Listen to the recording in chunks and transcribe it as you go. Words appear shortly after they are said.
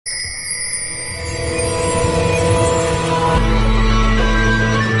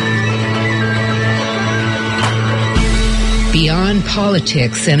Beyond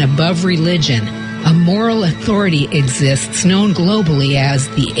politics and above religion, a moral authority exists known globally as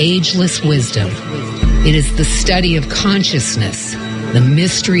the ageless wisdom. It is the study of consciousness, the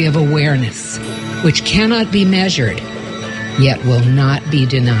mystery of awareness, which cannot be measured, yet will not be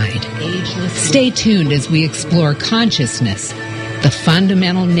denied. Stay tuned as we explore consciousness, the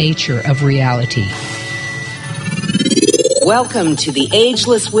fundamental nature of reality. Welcome to the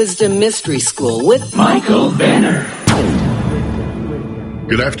Ageless Wisdom Mystery School with Michael Banner.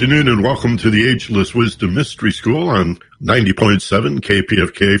 Good afternoon and welcome to the Ageless Wisdom Mystery School on 90.7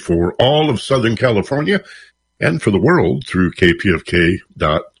 KPFK for all of Southern California and for the world through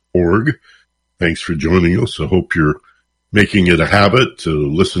kpfk.org. Thanks for joining us. I hope you're making it a habit to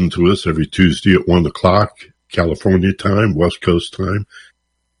listen to us every Tuesday at 1 o'clock, California time, West Coast time.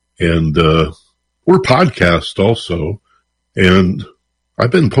 And we're podcast also. And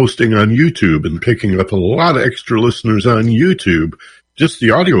I've been posting on YouTube and picking up a lot of extra listeners on YouTube. Just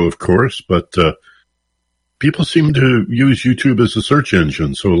the audio, of course, but people seem to use YouTube as a search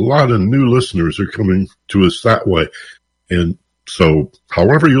engine. So a lot of new listeners are coming to us that way. And so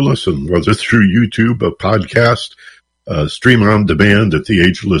however you listen, whether through YouTube, a podcast, stream on demand at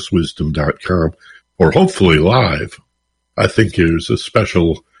theagelesswisdom.com, or hopefully live, I think there's a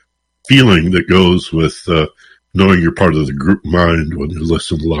special feeling that goes with knowing you're part of the group mind when you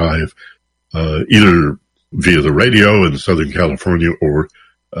listen live, either via the radio in Southern California or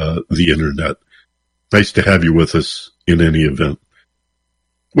the internet. Nice to have you with us in any event.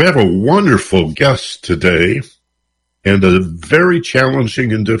 We have a wonderful guest today and a very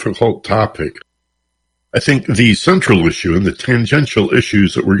challenging and difficult topic. I think the central issue and the tangential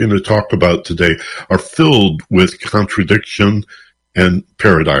issues that we're going to talk about today are filled with contradiction and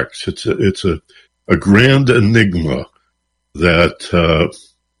paradox. It's a grand enigma that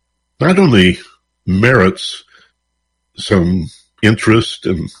not only merits some interest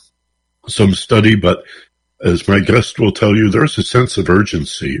and some study, but as my guest will tell you, there's a sense of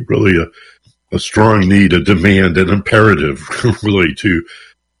urgency, really a strong need, a demand, an imperative, really, to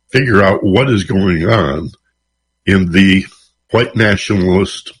figure out what is going on in the white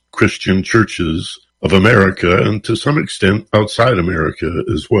nationalist Christian churches of America, and to some extent outside America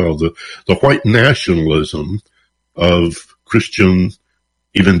as well. The white nationalism of Christian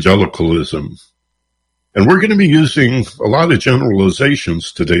evangelicalism. And we're going to be using a lot of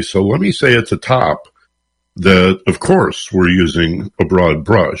generalizations today. So let me say at the top that, of course, we're using a broad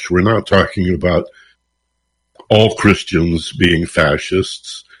brush. We're not talking about all Christians being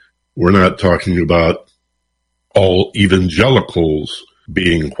fascists. We're not talking about all evangelicals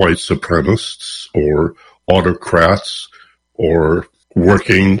being white supremacists or autocrats or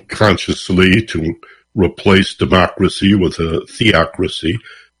working consciously to replace democracy with a theocracy.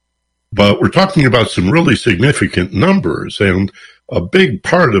 But we're talking about some really significant numbers, and a big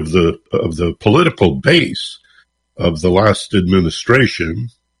part of the political base of the last administration,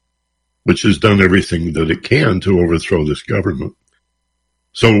 which has done everything that it can to overthrow this government.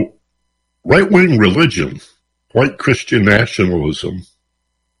 So right-wing religion, white Christian nationalism,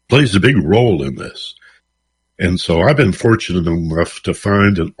 plays a big role in this. And so I've been fortunate enough to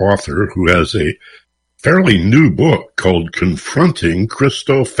find an author who has a fairly new book called Confronting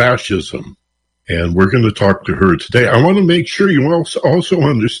Christofascism. And we're going to talk to her today. I want to make sure you also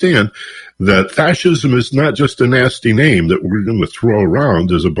understand that fascism is not just a nasty name that we're going to throw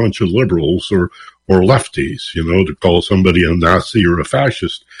around as a bunch of liberals or lefties, to call somebody a Nazi or a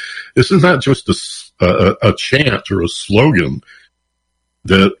fascist. This is not just a chant or a slogan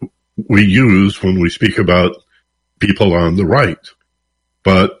that we use when we speak about people on the right.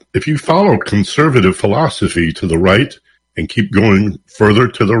 But if you follow conservative philosophy to the right and keep going further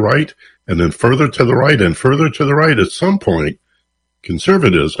to the right and then further to the right and further to the right, at some point,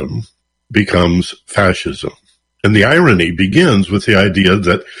 conservatism becomes fascism. And the irony begins with the idea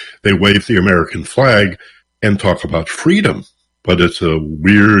that they wave the American flag and talk about freedom. But it's a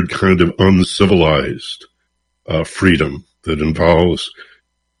weird kind of uncivilized freedom that involves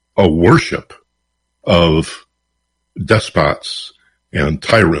a worship of despots and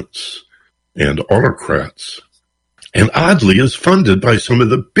tyrants and autocrats, and oddly is funded by some of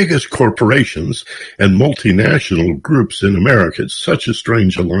the biggest corporations and multinational groups in America. It's such a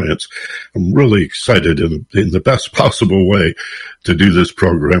strange alliance. I'm really excited in the best possible way to do this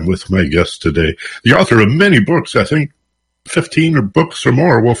program with my guest today. The author of many books, I think 15 books or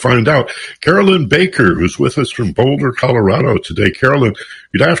more, we'll find out. Carolyn Baker, who's with us from Boulder, Colorado today. Carolyn,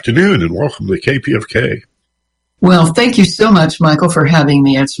 good afternoon and welcome to KPFK. Well, thank you so much, Michael, for having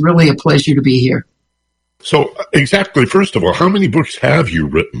me. It's really a pleasure to be here. So, exactly, first of all, how many books have you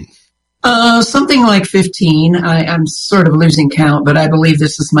written? Something like 15. I'm sort of losing count, but I believe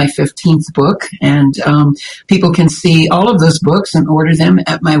this is my 15th book. And people can see all of those books and order them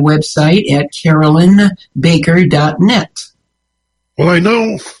at my website at carolynbaker.net. Well, I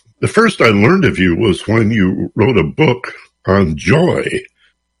know the first I learned of you was when you wrote a book on joy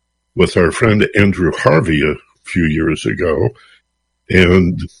with our friend Andrew Harvey a few years ago.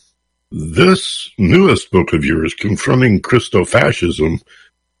 And this newest book of yours, Confronting Christofascism,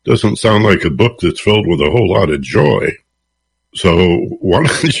 doesn't sound like a book that's filled with a whole lot of joy. So why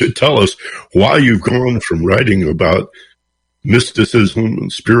don't you tell us why you've gone from writing about mysticism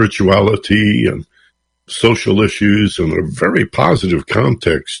and spirituality and social issues in a very positive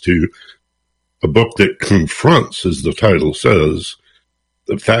context to a book that confronts, as the title says,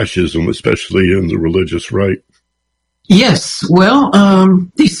 the fascism, especially in the religious right? Yes. Well,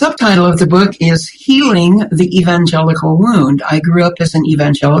 the subtitle of the book is Healing the Evangelical Wound. I grew up as an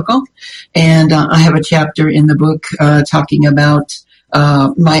evangelical, and I have a chapter in the book talking about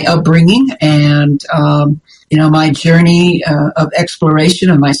my upbringing and, my journey of exploration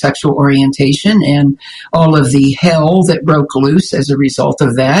of my sexual orientation and all of the hell that broke loose as a result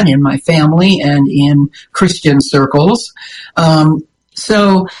of that in my family and in Christian circles.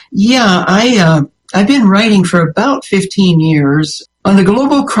 I've been writing for about 15 years on the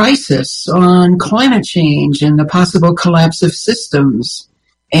global crisis, on climate change and the possible collapse of systems.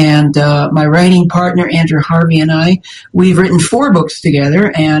 And my writing partner, Andrew Harvey, and I, we've written 4 books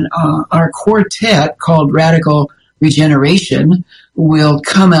together, and our quartet called Radical Regeneration will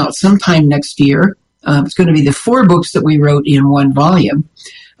come out sometime next year. It's going to be the 4 books that we wrote in one volume.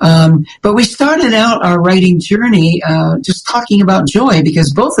 But we started out our writing journey just talking about joy,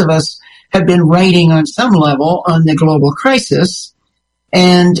 because both of us have been writing on some level on the global crisis.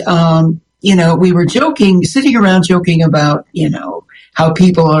 And, we were sitting around joking about, how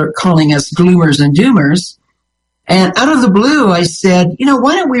people are calling us gloomers and doomers. And out of the blue, I said,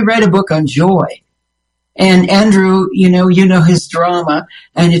 why don't we write a book on joy? And Andrew, you know his drama,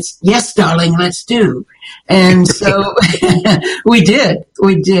 and it's, yes, darling, let's do. And so we did.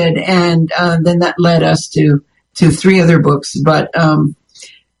 And then that led us to 3 other books. But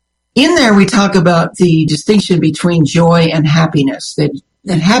in there, we talk about the distinction between joy and happiness,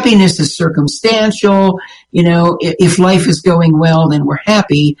 that happiness is circumstantial. If life is going well, then we're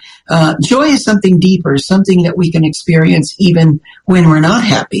happy. Joy is something deeper, something that we can experience even when we're not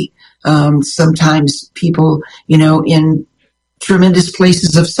happy. Sometimes people, in tremendous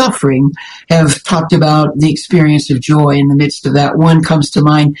places of suffering have talked about the experience of joy in the midst of that. One comes to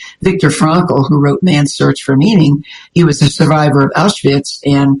mind, Viktor Frankl, who wrote Man's Search for Meaning. He was a survivor of Auschwitz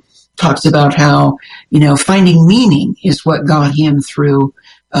and talks about how, finding meaning is what got him through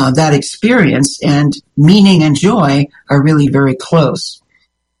that experience, and meaning and joy are really very close.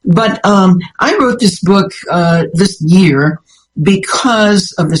 But I wrote this book this year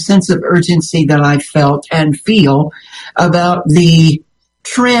because of the sense of urgency that I felt and feel about the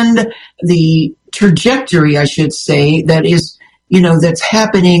trend, the trajectory, I should say, that is, that's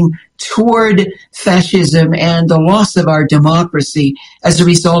happening toward fascism and the loss of our democracy as a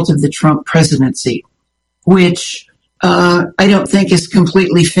result of the Trump presidency, which I don't think is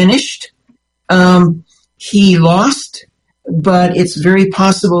completely finished. He lost, but it's very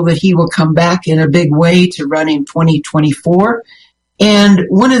possible that he will come back in a big way to run in 2024. And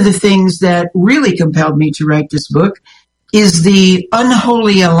one of the things that really compelled me to write this book is the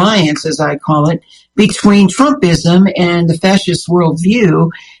unholy alliance, as I call it, between Trumpism and the fascist worldview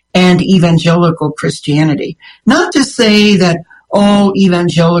and evangelical Christianity. Not to say that all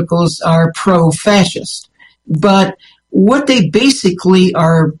evangelicals are pro-fascist, but what they basically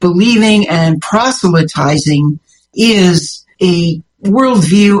are believing and proselytizing is a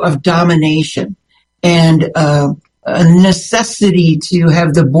worldview of domination and a necessity to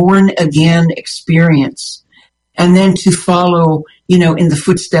have the born-again experience, and then to follow, in the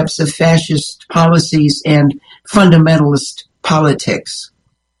footsteps of fascist policies and fundamentalist politics.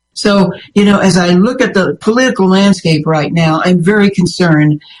 So, as I look at the political landscape right now, I'm very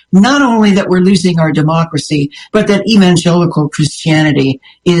concerned not only that we're losing our democracy, but that evangelical Christianity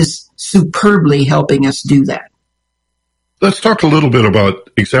is superbly helping us do that. Let's talk a little bit about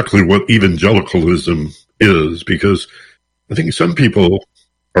exactly what evangelicalism is, because I think some people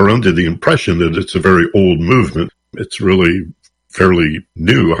are under the impression that it's a very old movement. It's really fairly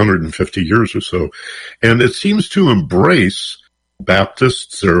new, 150 years or so. And it seems to embrace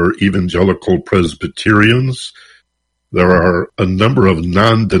Baptists or evangelical Presbyterians. There are a number of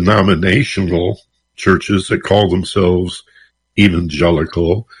non-denominational churches that call themselves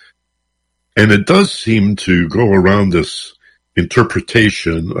evangelical. And it does seem to go around this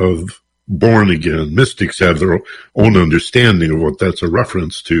interpretation of born again. Mystics have their own understanding of what that's a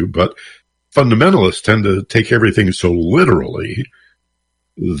reference to, but fundamentalists tend to take everything so literally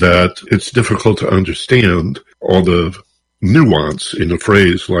that it's difficult to understand all the nuance in a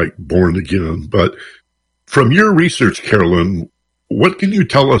phrase like born again. But from your research, Carolyn, what can you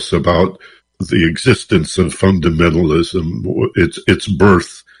tell us about the existence of fundamentalism, its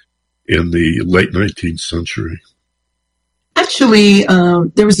birth in the late 19th century? Actually,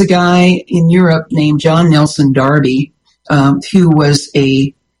 there was a guy in Europe named John Nelson Darby, who was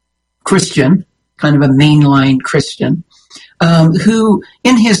a Christian, kind of a mainline Christian, who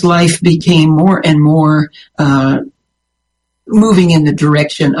in his life became more and more moving in the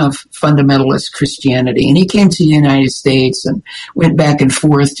direction of fundamentalist Christianity. And he came to the United States and went back and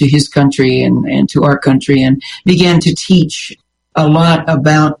forth to his country and to our country and began to teach a lot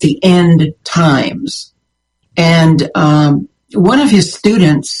about the end times. And one of his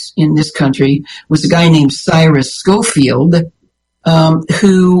students in this country was a guy named Cyrus Schofield,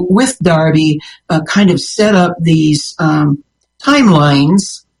 who, with Darby, kind of set up these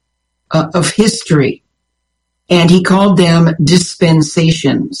timelines of history. And he called them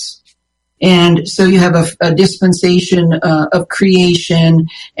dispensations. And so you have a dispensation of creation,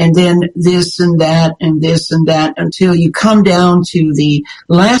 and then this and that and this and that, until you come down to the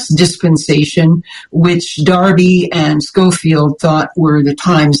last dispensation, which Darby and Schofield thought were the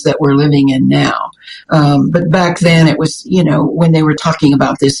times that we're living in now. But back then it was, when they were talking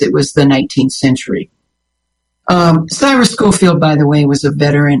about this, it was the 19th century. Cyrus Schofield, by the way, was a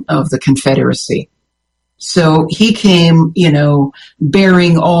veteran of the Confederacy. So he came,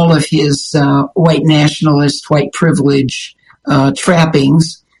 bearing all of his white nationalist, white privilege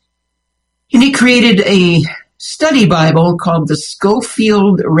trappings. And he created a study Bible called the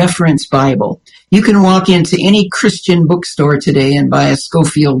Schofield Reference Bible. You can walk into any Christian bookstore today and buy a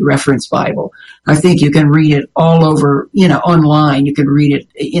Schofield Reference Bible. I think you can read it all over, online. You can read it,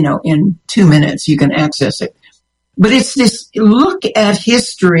 in 2 minutes. You can access it. But it's this look at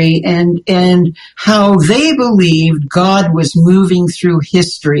history and how they believed God was moving through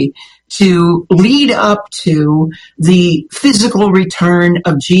history to lead up to the physical return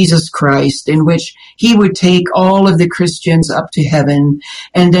of Jesus Christ, in which he would take all of the Christians up to heaven,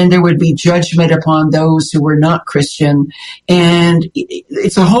 and then there would be judgment upon those who were not Christian. And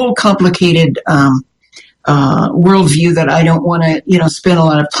it's a whole complicated worldview that I don't want to, spend a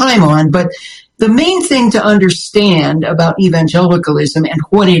lot of time on, but the main thing to understand about evangelicalism and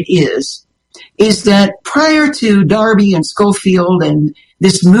what it is that prior to Darby and Schofield and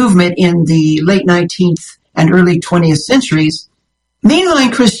this movement in the late 19th and early 20th centuries,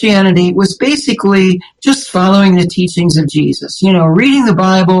 mainline Christianity was basically just following the teachings of Jesus, reading the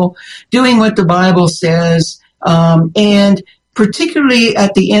Bible, doing what the Bible says, and particularly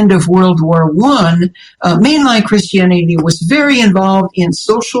at the end of World War I, mainline Christianity was very involved in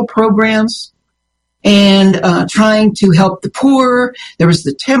social programs and trying to help the poor. There was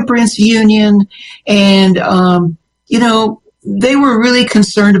the Temperance Union, and, they were really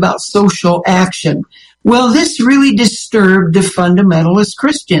concerned about social action. Well, this really disturbed the fundamentalist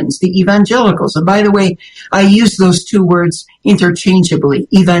Christians, the evangelicals. And by the way, I use those two words interchangeably,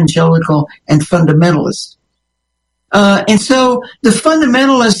 evangelical and fundamentalist. And so the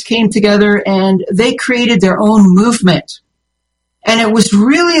fundamentalists came together and they created their own movement. And it was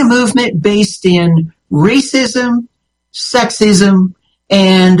really a movement based in racism, sexism,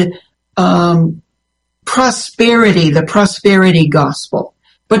 and prosperity, the prosperity gospel.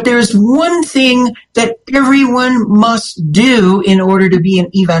 But there's one thing that everyone must do in order to be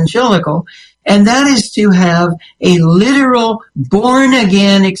an evangelical, and that is to have a literal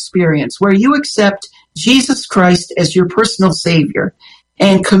born-again experience where you accept Jesus Christ as your personal Savior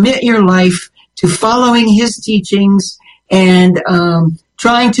and commit your life to following his teachings and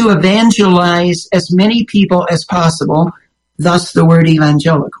trying to evangelize as many people as possible, thus the word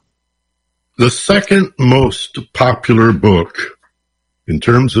evangelical. The second most popular book in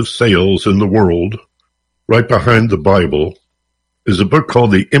terms of sales in the world, right behind the Bible, is a book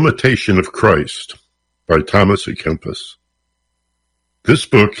called The Imitation of Christ by Thomas à Kempis. This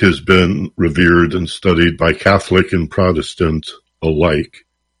book has been revered and studied by Catholic and Protestant alike.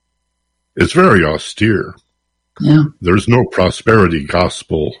 It's very austere. Yeah. There's no prosperity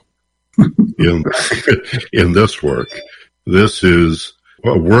gospel in this work. This is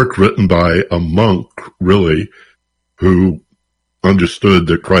a work written by a monk, really, who understood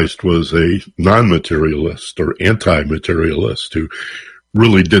that Christ was a non-materialist or anti-materialist, who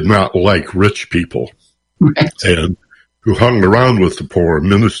really did not like rich people, right, and who hung around with the poor,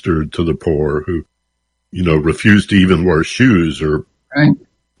 ministered to the poor, who, refused to even wear shoes or right,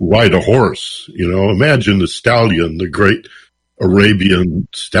 ride a horse. Imagine the stallion, the great Arabian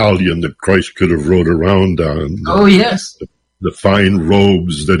stallion that Christ could have rode around on. Oh, yes. The fine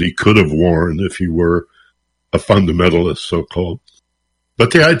robes that he could have worn if he were a fundamentalist, so-called.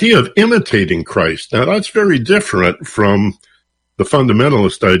 But the idea of imitating Christ, now that's very different from the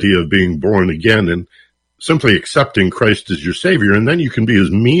fundamentalist idea of being born again and simply accepting Christ as your Savior, and then you can be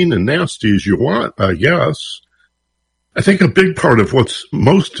as mean and nasty as you want, I guess. I think a big part of what's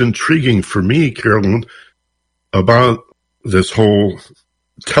most intriguing for me, Carolyn, about this whole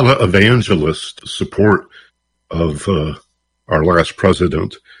televangelist support of our last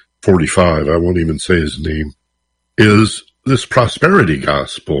president, 45, I won't even say his name, is this prosperity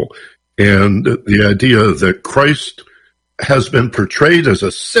gospel and the idea that Christ has been portrayed as a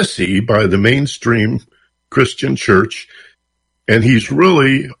sissy by the mainstream Christian church, and he's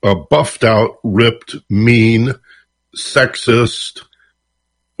really a buffed out, ripped, mean, sexist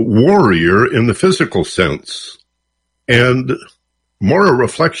warrior in the physical sense, and more a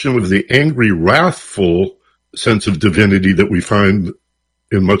reflection of the angry, wrathful sense of divinity that we find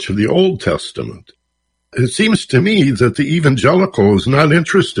in much of the Old Testament. It seems to me that the evangelical is not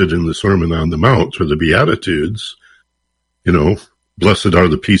interested in the Sermon on the Mount or the Beatitudes. Blessed are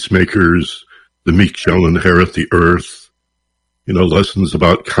the peacemakers, the meek shall inherit the earth, lessons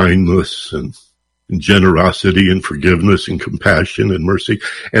about kindness and generosity and forgiveness and compassion and mercy,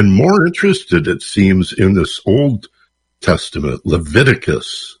 and more interested, it seems, in this Old Testament,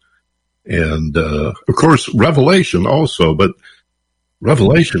 Leviticus, and, of course, Revelation also, but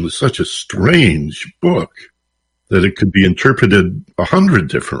Revelation is such a strange book that it could be interpreted 100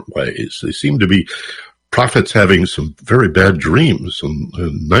 different ways. They seem to be prophets having some very bad dreams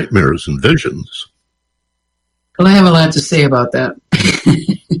and nightmares and visions. Well, I have a lot to say about that.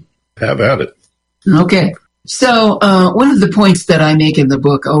 Have at it. Okay. So one of the points that I make in the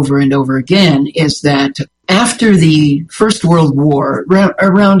book over and over again is that after the First World War,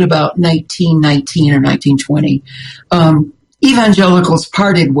 around about 1919 or 1920, evangelicals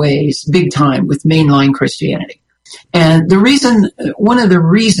parted ways big time with mainline Christianity. And one of the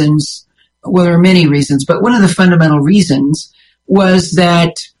reasons, well, there are many reasons, but one of the fundamental reasons was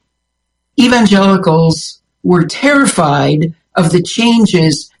that evangelicals were terrified of the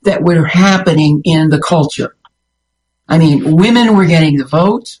changes that were happening in the culture. I mean, women were getting the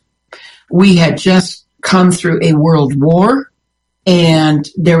vote. We had just come through a world war, and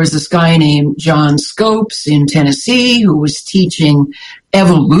there was this guy named John Scopes in Tennessee who was teaching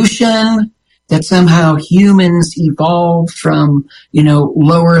evolution, that somehow humans evolved from,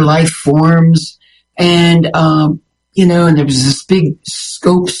 lower life forms. And, and there was this big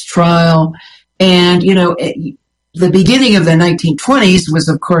Scopes trial. And, the beginning of the 1920s was,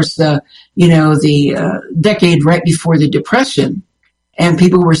 of course, the decade right before the Depression. And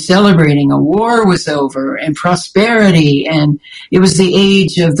people were celebrating a war was over and prosperity. And it was the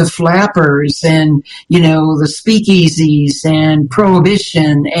age of the flappers and, the speakeasies and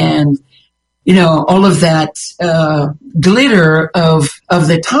prohibition and, all of that glitter of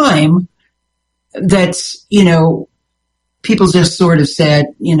the time that's, people just sort of said,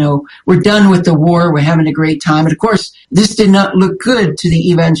 we're done with the war, we're having a great time. And of course, this did not look good to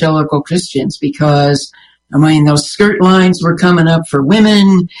the evangelical Christians because, those skirt lines were coming up for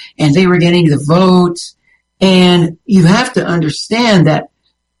women and they were getting the vote. And you have to understand that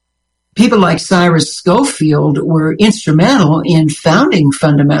people like Cyrus Schofield were instrumental in founding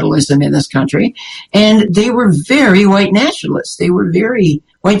fundamentalism in this country. And they were very white nationalists. They were very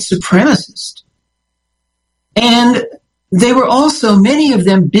white supremacist. And they were also, many of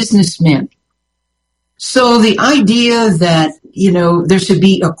them, businessmen. So the idea that, there should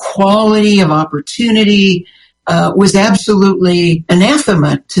be equality of opportunity was absolutely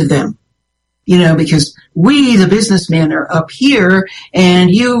anathema to them. Because we, the businessmen, are up here,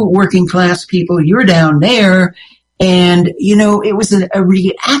 and you working class people, you're down there. And, it was a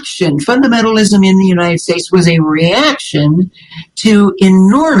reaction. Fundamentalism in the United States was a reaction to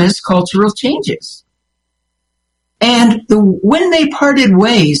enormous cultural changes. And when they parted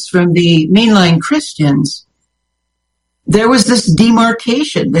ways from the mainline Christians, there was this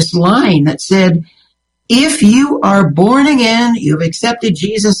demarcation, this line that said, if you are born again, you've accepted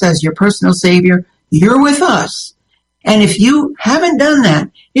Jesus as your personal Savior, you're with us. And if you haven't done that,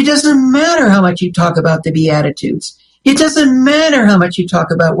 it doesn't matter how much you talk about the Beatitudes. It doesn't matter how much you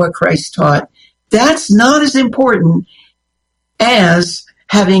talk about what Christ taught. That's not as important as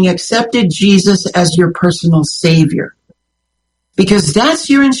having accepted Jesus as your personal Savior. Because that's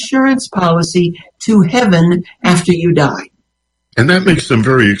your insurance policy to heaven after you die. And that makes them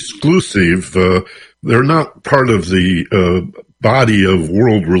very exclusive. They're not part of the body of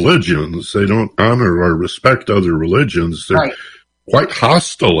world religions. They don't honor or respect other religions. They're quite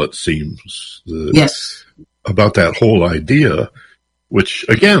hostile, it seems. Yes. About that whole idea, which,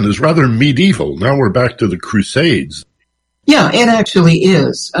 again, is rather medieval. Now we're back to the Crusades. Yeah, it actually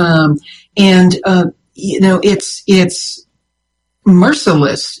is. It's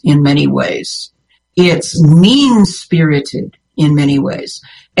merciless in many ways. It's mean-spirited in many ways.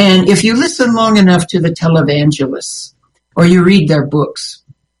 And if you listen long enough to the televangelists or you read their books,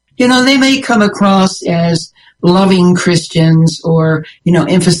 they may come across as loving Christians or,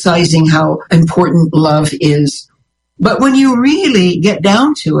 emphasizing how important love is. But when you really get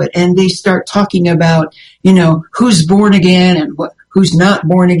down to it and they start talking about, who's born again and who's not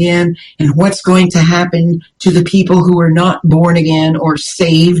born again and what's going to happen to the people who are not born again or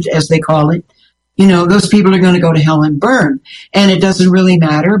saved, as they call it, those people are going to go to hell and burn. And it doesn't really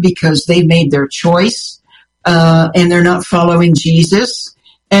matter because they made their choice, and they're not following Jesus.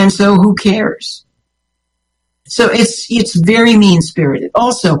 And so who cares? So it's very mean-spirited.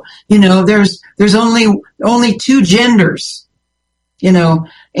 Also, there's only two genders, and,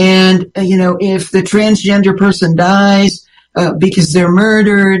 if the transgender person dies because they're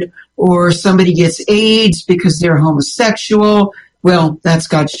murdered or somebody gets AIDS because they're homosexual, well, that's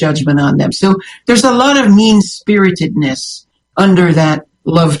God's judgment on them. So there's a lot of mean-spiritedness under that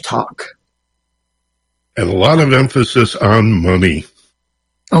love talk. And a lot of emphasis on money.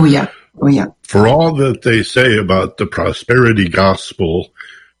 Oh, yeah. For all that they say about the prosperity gospel,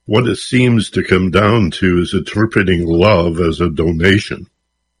 what it seems to come down to is interpreting love as a donation.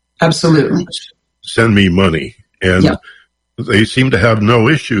 Absolutely. Send me money. And they seem to have no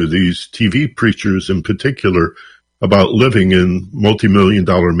issue, these TV preachers in particular, about living in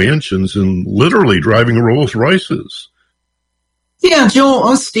multi-million-dollar mansions and literally driving Rolls Royces. Yeah, Joel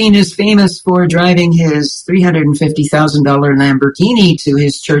Osteen is famous for driving his $350,000 Lamborghini to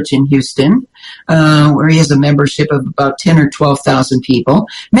his church in Houston, where he has a membership of about 10 or 12,000 people,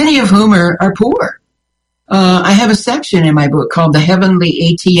 many of whom are poor. I have a section in my book called The Heavenly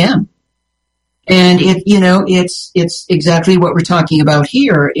ATM. And it's exactly what we're talking about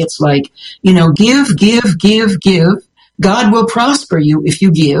here. It's like, give. God will prosper you if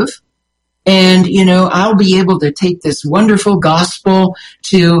you give. And, I'll be able to take this wonderful gospel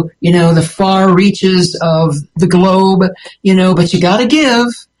to, the far reaches of the globe, but you got to give.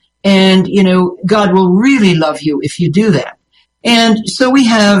 And, God will really love you if you do that. And so we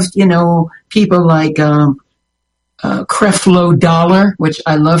have, people like Creflo Dollar, which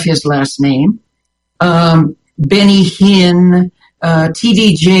I love his last name, Benny Hinn,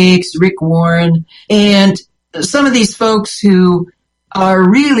 T.D. Jakes, Rick Warren, and some of these folks who are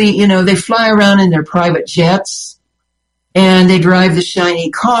really, they fly around in their private jets and they drive the shiny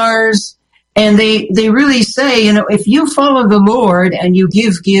cars and they really say, if you follow the Lord and you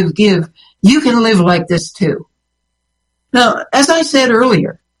give, you can live like this too. Now, as I said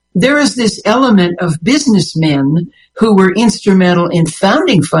earlier, there is this element of businessmen who were instrumental in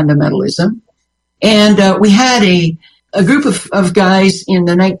founding fundamentalism. And we had a group of guys in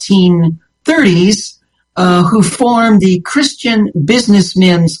the 1930s who formed the Christian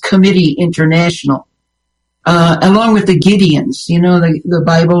Businessmen's Committee International, along with the Gideons, the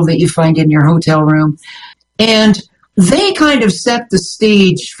Bible that you find in your hotel room. And they kind of set the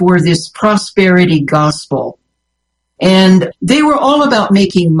stage for this prosperity gospel. And they were all about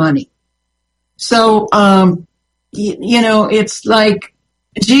making money. So, it's like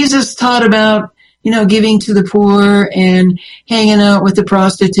Jesus taught about, giving to the poor and hanging out with the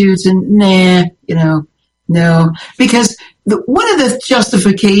prostitutes and no, because one of the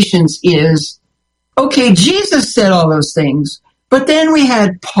justifications is, okay, Jesus said all those things, but then we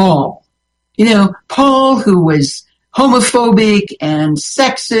had Paul, Paul who was homophobic and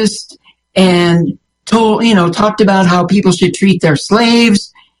sexist and talked about how people should treat their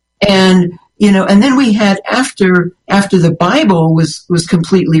slaves. And, and then we had after the Bible was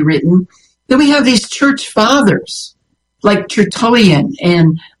completely written, then we have these church fathers like Tertullian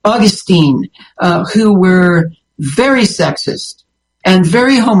and Augustine, who were very sexist and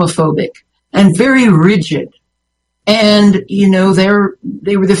very homophobic and very rigid. And,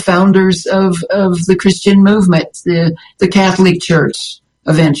 they were the founders of the Christian movement, the Catholic Church,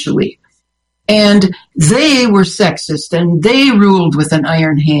 eventually. And they were sexist and they ruled with an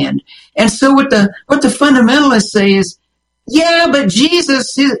iron hand. And so what the fundamentalists say is, yeah, but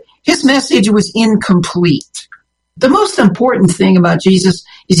Jesus, his message was incomplete. The most important thing about Jesus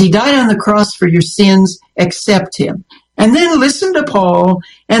is he died on the cross for your sins, accept him. And then listen to Paul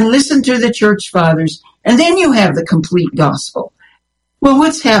and listen to the church fathers, and then you have the complete gospel. Well,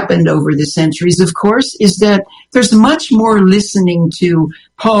 what's happened over the centuries, of course, is that there's much more listening to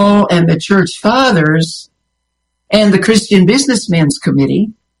Paul and the church fathers and the Christian Businessmen's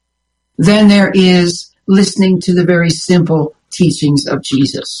Committee than there is listening to the very simple teachings of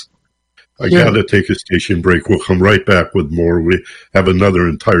Jesus. I got to take a station break. We'll come right back with more. We have another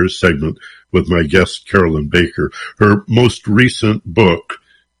entire segment with my guest, Carolyn Baker. Her most recent book,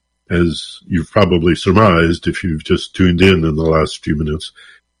 as you've probably surmised if you've just tuned in the last few minutes,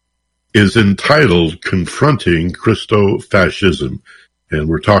 is entitled Confronting Christofascism. And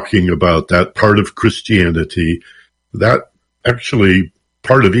we're talking about that part of Christianity, that actually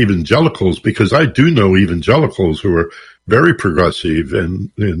part of evangelicals, because I do know evangelicals who are very progressive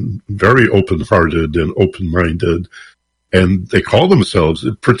and very open-hearted and open-minded, and they call themselves,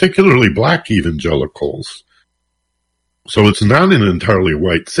 particularly black evangelicals. So it's not an entirely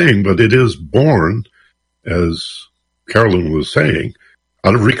white thing, but it is born, as Carolyn was saying,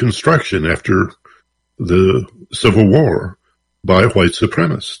 out of Reconstruction after the Civil War by white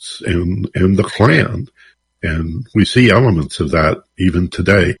supremacists and the Klan. And we see elements of that even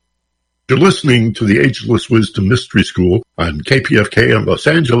today. You're listening to the Ageless Wisdom Mystery School on KPFK in Los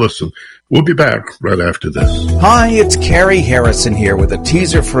Angeles, and we'll be back right after this. Hi, it's Carrie Harrison here with a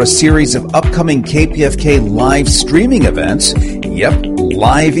teaser for a series of upcoming KPFK live streaming events. Yep,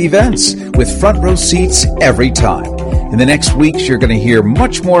 live events with front row seats every time. In the next weeks, you're going to hear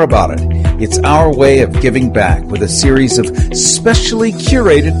much more about it. It's our way of giving back with a series of specially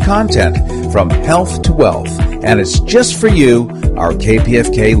curated content from health to wealth. And it's just for you, our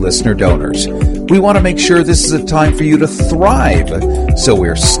KPFK listener donors. We want to make sure this is a time for you to thrive, so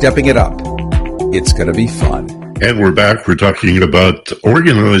we're stepping it up. It's going to be fun. And we're back. We're talking about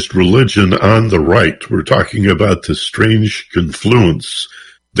organized religion on the right. We're talking about the strange confluence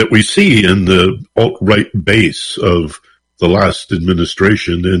that we see in the alt-right base of the last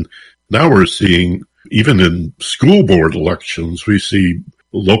administration. And now we're seeing, even in school board elections, we see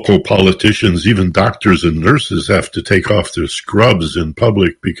local politicians, even doctors and nurses, have to take off their scrubs in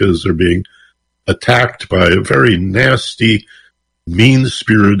public because they're being attacked by a very nasty,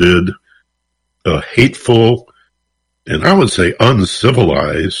 mean-spirited, hateful, and I would say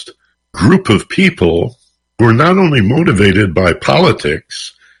uncivilized group of people who are not only motivated by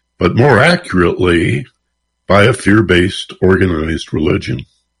politics, but more accurately by a fear-based organized religion.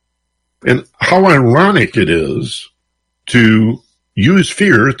 And how ironic it is to use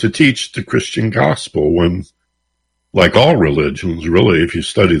fear to teach the Christian gospel when, like all religions, really, if you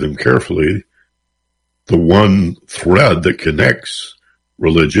study them carefully, the one thread that connects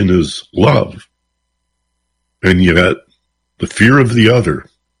religion is love. And yet, the fear of the other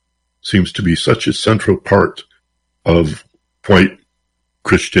seems to be such a central part of white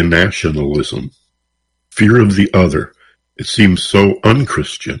Christian nationalism. Fear of the other. It seems so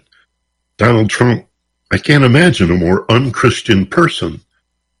un-Christian. Donald Trump, I can't imagine a more un-Christian person.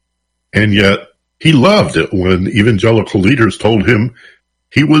 And yet, he loved it when evangelical leaders told him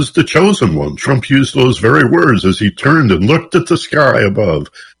he was the chosen one. Trump used those very words as he turned and looked at the sky above.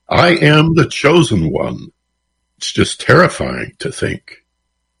 I am the chosen one. It's just terrifying to think.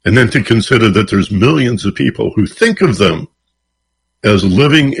 And then to consider that there's millions of people who think of them as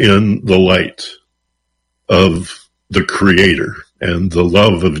living in the light of the Creator and the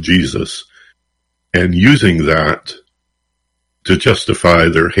love of Jesus, and using that to justify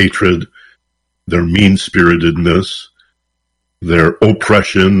their hatred, their mean-spiritedness, their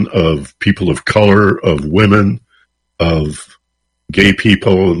oppression of people of color, of women, of gay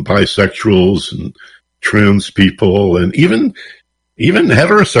people and bisexuals and trans people, and even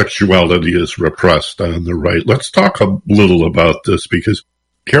heterosexuality is repressed on the right. Let's talk a little about this because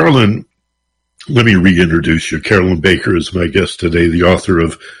Carolyn, let me reintroduce you. Carolyn Baker is my guest today, the author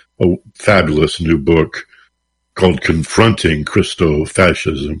of a fabulous new book called Confronting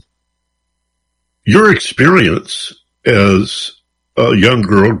Christofascism. Your experience as a young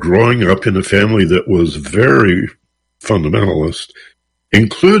girl growing up in a family that was very fundamentalist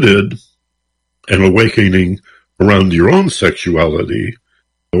included an awakening around your own sexuality.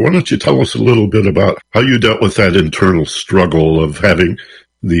 Why don't you tell us a little bit about how you dealt with that internal struggle of having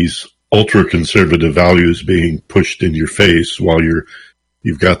these ultra-conservative values being pushed in your face while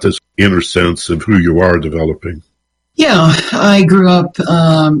you've got this inner sense of who you are developing? Yeah, I grew up,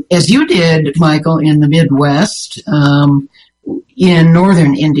 as you did, Michael, in the Midwest, in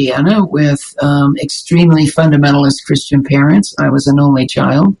northern Indiana with extremely fundamentalist Christian parents. I was an only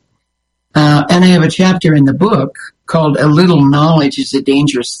child. And I have a chapter in the book called A Little Knowledge is a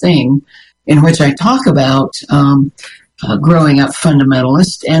Dangerous Thing, in which I talk about growing up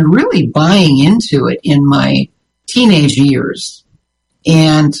fundamentalist and really buying into it in my teenage years.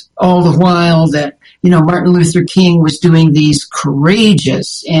 And all the while that, Martin Luther King was doing these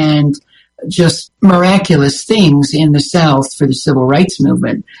courageous and just miraculous things in the South for the civil rights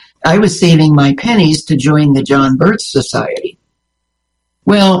movement, I was saving my pennies to join the John Birch Society.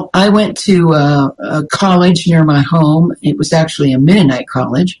 Well, I went to a college near my home. It was actually a Mennonite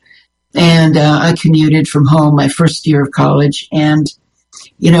college. And I commuted from home my first year of college. And,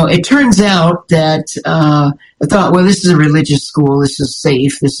 it turns out that I thought, well, this is a religious school. This is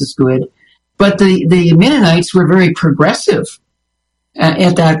safe. This is good. But the Mennonites were very progressive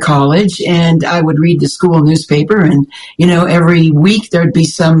at that college. And I would read the school newspaper. And, every week there'd be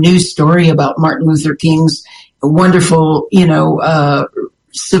some news story about Martin Luther King's wonderful,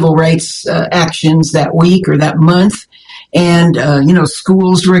 civil rights actions that week or that month. And,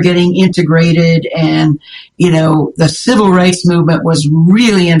 schools were getting integrated and, the civil rights movement was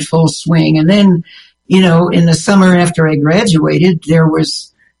really in full swing. And then, in the summer after I graduated, there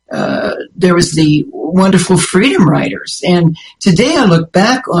was the wonderful Freedom Riders. And today I look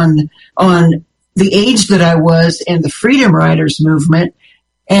back on the age that I was in the Freedom Riders movement,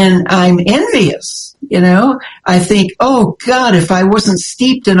 and I'm envious. I think, oh God, if I wasn't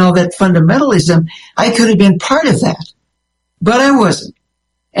steeped in all that fundamentalism, I could have been part of that. But I wasn't.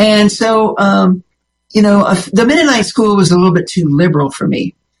 And so, the Mennonite school was a little bit too liberal for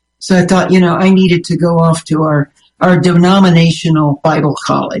me. So I thought, I needed to go off to our denominational Bible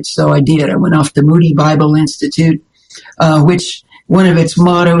college. So I did. I went off to Moody Bible Institute, which one of its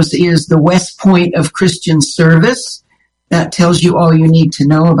mottos is the West Point of Christian Service. That tells you all you need to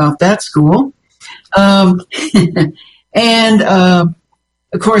know about that school. And,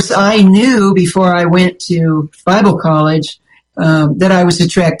 of course, I knew before I went to Bible college that I was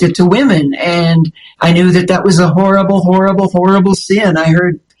attracted to women, and I knew that was a horrible, horrible, horrible sin. I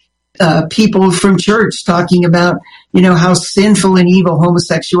heard people from church talking about, how sinful and evil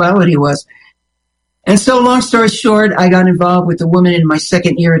homosexuality was. And so, long story short, I got involved with a woman in my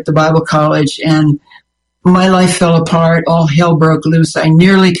second year at the Bible college, and my life fell apart. All hell broke loose. I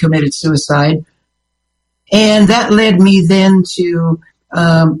nearly committed suicide. And that led me then to,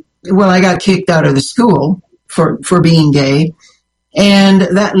 I got kicked out of the school for being gay. And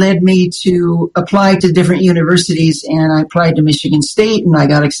that led me to apply to different universities. And I applied to Michigan State and I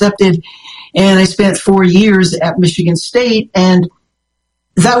got accepted. And I spent 4 years at Michigan State. And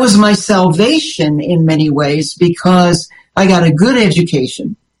that was my salvation in many ways because I got a good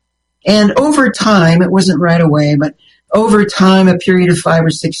education. And over time, it wasn't right away, but over time, a period of 5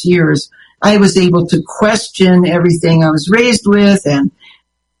 or 6 years, I was able to question everything I was raised with and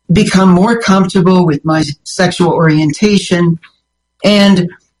become more comfortable with my sexual orientation. And,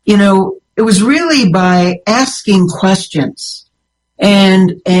 it was really by asking questions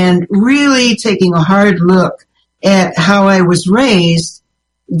and really taking a hard look at how I was raised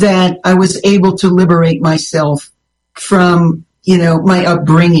that I was able to liberate myself from, my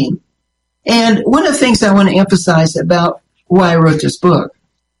upbringing. And one of the things I want to emphasize about why I wrote this book,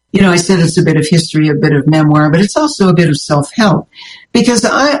 I said it's a bit of history, a bit of memoir, but it's also a bit of self-help because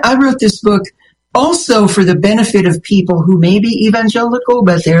I wrote this book also for the benefit of people who may be evangelical,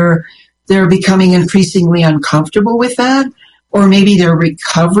 but they're becoming increasingly uncomfortable with that, or maybe they're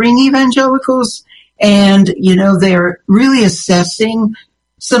recovering evangelicals and, they're really assessing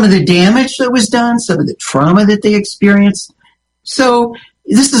some of the damage that was done, some of the trauma that they experienced. So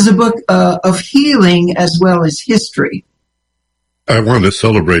this is a book of healing as well as history. I want to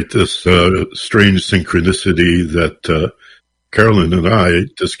celebrate this strange synchronicity that Carolyn and I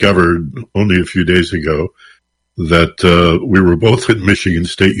discovered only a few days ago, that we were both at Michigan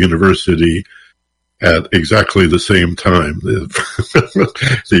State University at exactly the same time,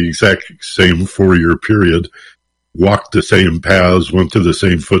 the exact same 4-year period, walked the same paths, went to the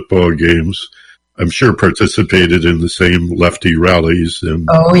same football games, I'm sure participated in the same lefty rallies and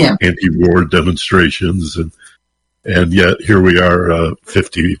anti-war demonstrations. And yet here we are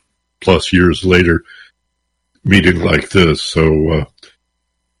 50 plus years later meeting like this. So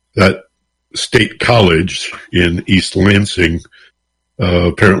that state college in East Lansing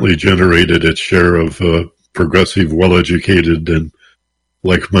apparently generated its share of progressive, well-educated, and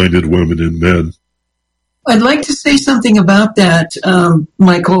like-minded women and men. I'd like to say something about that,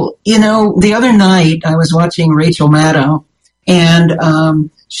 Michael. The other night I was watching Rachel Maddow, and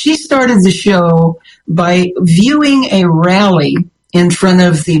she started the show by viewing a rally in front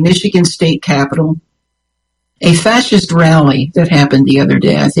of the Michigan State Capitol, a fascist rally that happened the other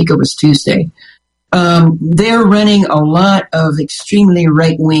day. I think it was Tuesday. They're running a lot of extremely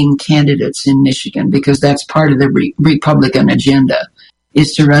right-wing candidates in Michigan because that's part of the Republican agenda,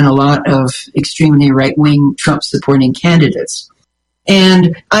 is to run a lot of extremely right-wing Trump-supporting candidates.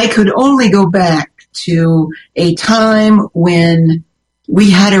 And I could only go back to a time when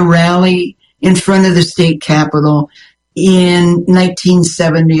we had a rally in front of the state capitol in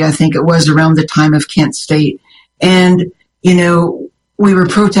 1970, I think it was, around the time of Kent State. And, you know, we were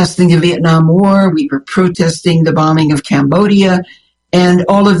protesting the Vietnam War. We were protesting the bombing of Cambodia and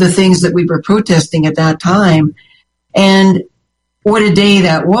all of the things that we were protesting at that time. And what a day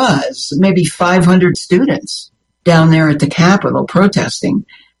that was. Maybe 500 students down there at the Capitol protesting.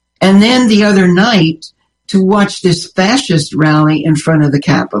 And then the other night to watch this fascist rally in front of the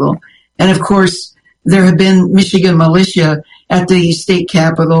Capitol. And of course, there had been Michigan militia at the state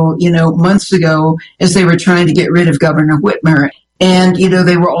capitol, you know, months ago as they were trying to get rid of Governor Whitmer. And, you know,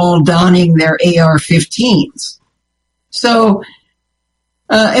 they were all donning their AR-15s. So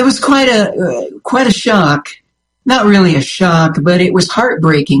it was quite a shock. Not really a shock, but it was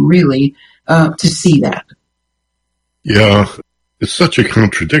heartbreaking, really, to see that. Yeah, it's such a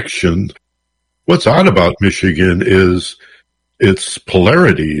contradiction. What's odd about Michigan is its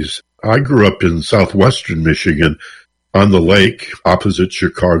polarities. I grew up in southwestern Michigan on the lake opposite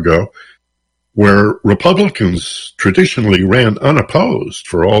Chicago, where Republicans traditionally ran unopposed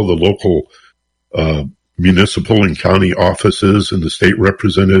for all the local municipal and county offices and the state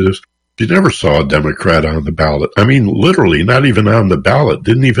representatives. You never saw a Democrat on the ballot. I mean, literally, not even on the ballot,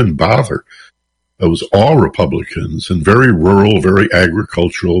 didn't even bother. It was all Republicans and very rural, very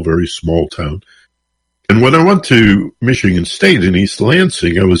agricultural, very small town. And when I went to Michigan State in East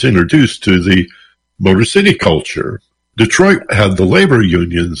Lansing, I was introduced to the Motor City culture. Detroit had the labor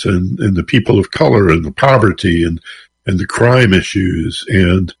unions and the people of color and the poverty and the crime issues.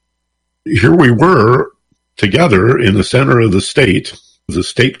 And here we were together in the center of the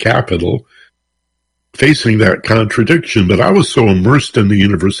state capital, facing that contradiction. But I was so immersed in the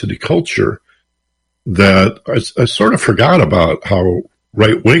university culture that I sort of forgot about how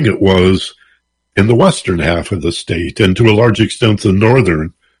right-wing it was in the western half of the state, and to a large extent the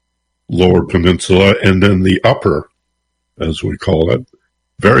northern lower peninsula, and then the upper, as we call it,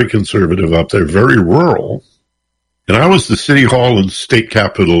 very conservative up there, very rural. And I was the city hall and state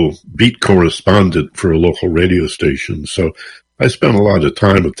capitol beat correspondent for a local radio station, so I spent a lot of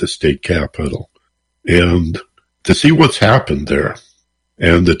time at the state capitol. And to see what's happened there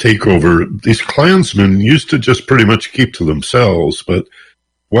and the takeover, these Klansmen used to just pretty much keep to themselves, but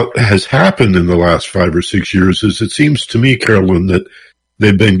what has happened in the last 5 or 6 years is, it seems to me, Carolyn, that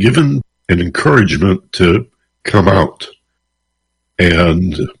they've been given an encouragement to come out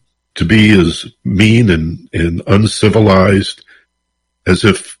and to be as mean and uncivilized as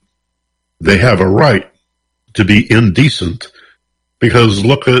if they have a right to be indecent, because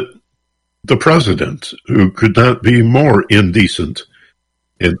look at the president, who could not be more indecent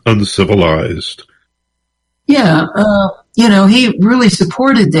and uncivilized. Yeah, you know, he really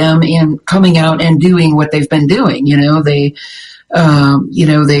supported them in coming out and doing what they've been doing. You know, they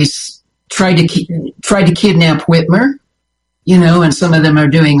tried to kidnap Whitmer. You know, and some of them are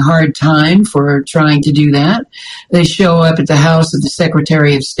doing hard time for trying to do that. They show up at the house of the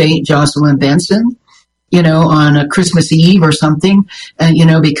Secretary of State, Jocelyn Benson, you know, on a Christmas Eve or something, you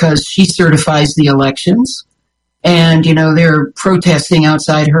know, because she certifies the elections. And, you know, they're protesting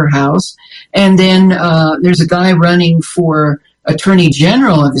outside her house. And then there's a guy running for Attorney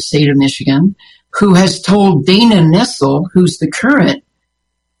General of the state of Michigan who has told Dana Nessel, who's the current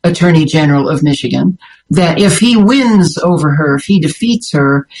Attorney General of Michigan, that if he wins over her, if he defeats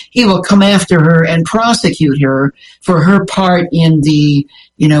her, he will come after her and prosecute her for her part in the,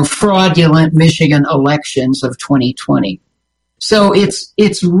 you know, fraudulent Michigan elections of 2020. So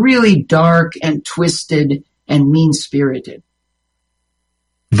it's really dark and twisted and mean-spirited.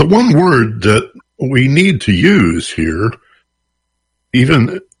 The one word that we need to use here,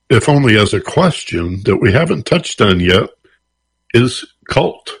 even if only as a question that we haven't touched on yet, is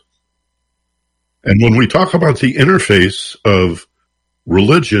cult. And when we talk about the interface of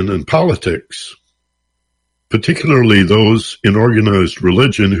religion and politics, particularly those in organized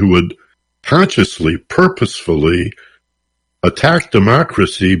religion who would consciously, purposefully attack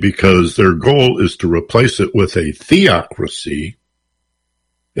democracy because their goal is to replace it with a theocracy,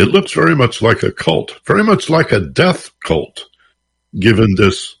 it looks very much like a cult, very much like a death cult, given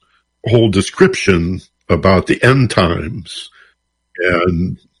this whole description about the end times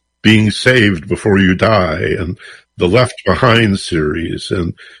and being saved before you die, and the Left Behind series,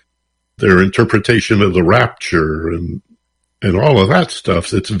 and their interpretation of the rapture, and all of that stuff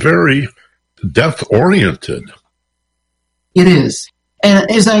that's very death-oriented. It is.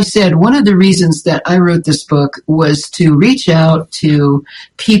 And as I said, one of the reasons that I wrote this book was to reach out to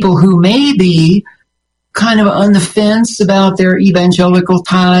people who may be kind of on the fence about their evangelical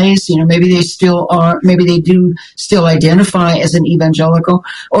ties. Maybe they still are, maybe they do still identify as an evangelical,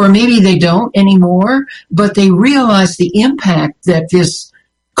 or maybe they don't anymore, but they realize the impact that this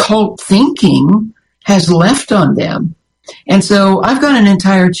cult thinking has left on them. And so I've got an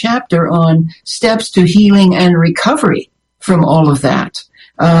entire chapter on steps to healing and recovery from all of that.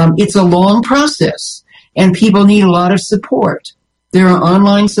 It's a long process, and people need a lot of support. There are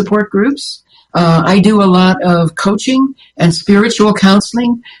online support groups. I do a lot of coaching and spiritual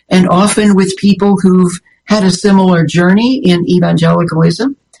counseling, and often with people who've had a similar journey in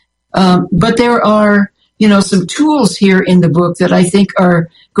evangelicalism. But there are, some tools here in the book that I think are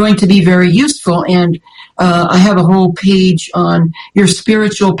going to be very useful. And I have a whole page on your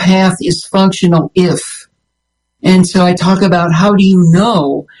spiritual path is functional if. And so I talk about how do you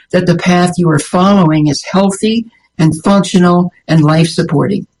know that the path you are following is healthy and functional and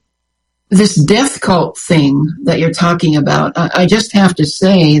life-supporting. This death cult thing that you're talking about, I just have to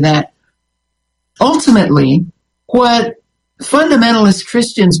say that ultimately what fundamentalist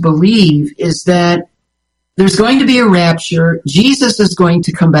Christians believe is that there's going to be a rapture. Jesus is going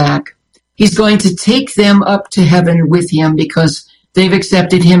to come back. He's going to take them up to heaven with him because they've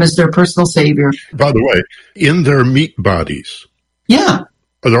accepted him as their personal savior. By the way, in their meat bodies. Yeah.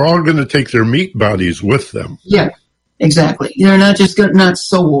 They're all going to take their meat bodies with them. Yeah, exactly. They're not just not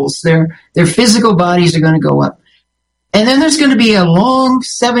souls. Their physical bodies are going to go up. And then there's going to be a long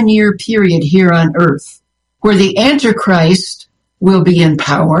 7-year period here on earth where the Antichrist will be in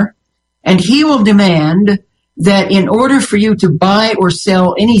power, and he will demand that in order for you to buy or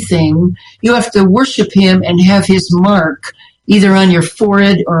sell anything, you have to worship him and have his mark either on your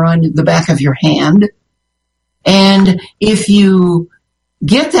forehead or on the back of your hand. And if you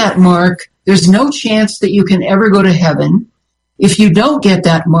get that mark, there's no chance that you can ever go to heaven. If you don't get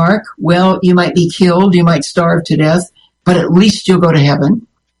that mark, well, you might be killed, you might starve to death, but at least you'll go to heaven.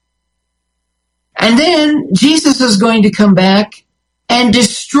 And then Jesus is going to come back and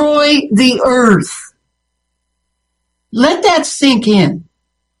destroy the earth. Let that sink in.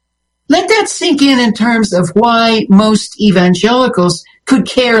 Let that sink in terms of why most evangelicals could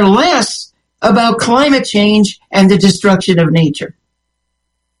care less about climate change and the destruction of nature.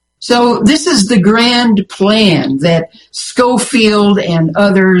 So this is the grand plan that Schofield and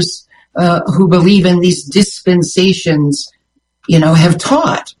others who believe in these dispensations, have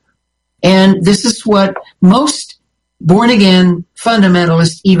taught. And this is what most born-again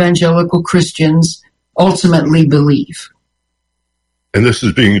fundamentalist evangelical Christians ultimately believe. And this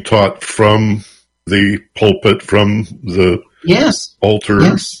is being taught from the pulpit, from the altar,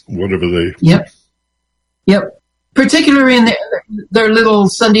 whatever they... Yep. Particularly in their little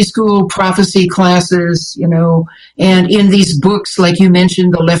Sunday school prophecy classes, and in these books, like you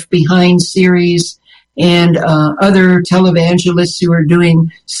mentioned, the Left Behind series, and other televangelists who are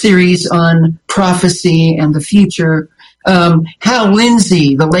doing series on prophecy and the future. Hal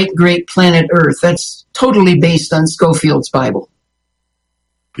Lindsey, The Late Great Planet Earth, that's totally based on Schofield's Bible.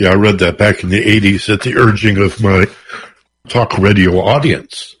 Yeah, I read that back in the 80s at the urging of my talk radio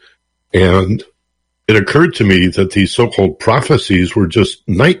audience. And it occurred to me that these so-called prophecies were just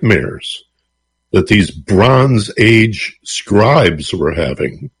nightmares that these Bronze Age scribes were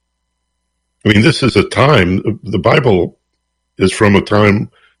having. I mean, this is a time, the Bible is from a time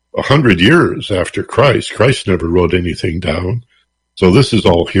 100 years after Christ. Christ never wrote anything down. So this is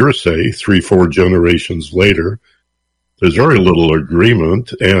all hearsay, 3-4 generations later. There's very little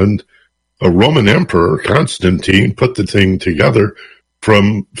agreement. And a Roman emperor, Constantine, put the thing together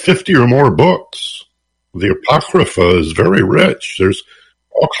from 50 or more books. The Apocrypha is very rich. There's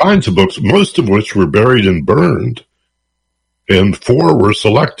all kinds of books, most of which were buried and burned. And 4 were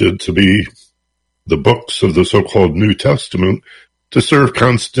selected to be the books of the so-called New Testament to serve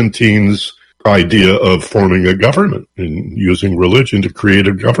Constantine's idea of forming a government and using religion to create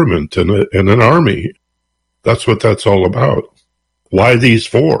a government and an army. That's what that's all about. Why these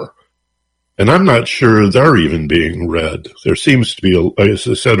 4? And I'm not sure they're even being read. There seems to be, as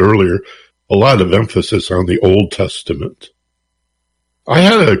I said earlier, a lot of emphasis on the Old Testament. I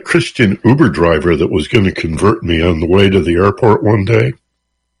had a Christian Uber driver that was going to convert me on the way to the airport one day,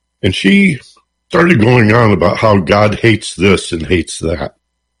 and she started going on about how God hates this and hates that.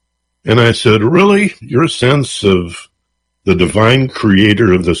 And I said, really? Your sense of the divine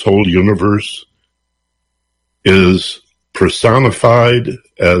creator of this whole universe is personified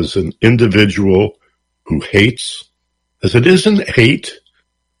as an individual who hates? As it isn't hate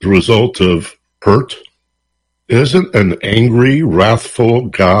the result of hurt? Isn't an angry, wrathful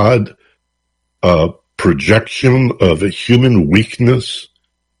God a projection of a human weakness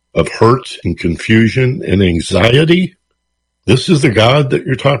of hurt and confusion and anxiety? This is the God that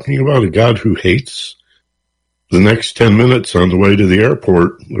you're talking about, a God who hates? The next 10 minutes on the way to the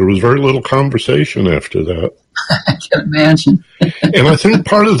airport, there was very little conversation after that. I can imagine. And I think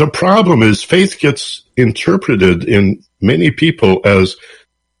part of the problem is faith gets interpreted in many people as,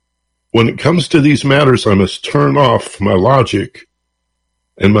 when it comes to these matters, I must turn off my logic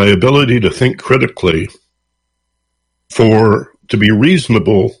and my ability to think critically. For to be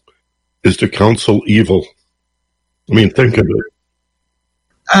reasonable is to counsel evil. I mean, think of it.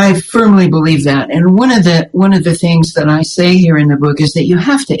 I firmly believe that. And one of the things that I say here in the book is that you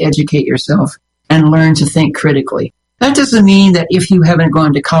have to educate yourself and learn to think critically. That doesn't mean that if you haven't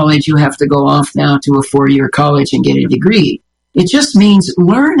gone to college, you have to go off now to a 4-year college and get a degree. It just means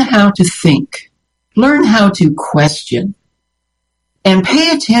learn how to think, learn how to question, and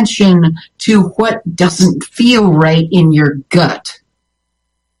pay attention to what doesn't feel right in your gut.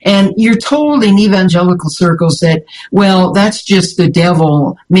 And you're told in evangelical circles that, well, that's just the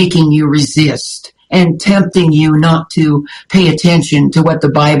devil making you resist and tempting you not to pay attention to what the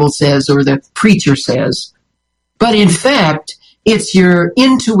Bible says or the preacher says. But in fact, it's your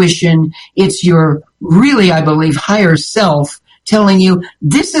intuition, it's your really, I believe, higher self telling you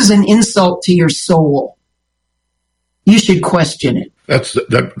this is an insult to your soul. You should question it.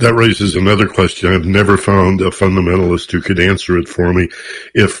 That raises another question. I've never found a fundamentalist who could answer it for me.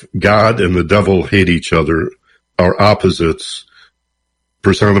 If God and the devil hate each other, are opposites,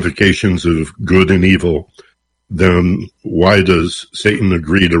 personifications of good and evil, then why does Satan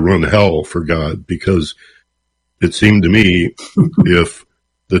agree to run hell for God? Because it seemed to me if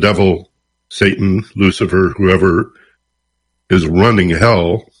the devil, Satan, Lucifer, whoever is running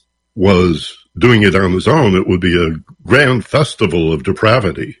hell was doing it on his own, it would be a grand festival of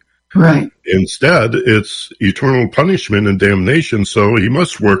depravity. Right. Instead, it's eternal punishment and damnation, so he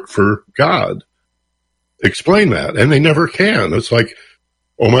must work for God. Explain that. And they never can. It's like,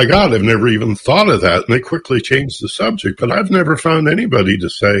 oh my God, I've never even thought of that. And they quickly change the subject. But I've never found anybody to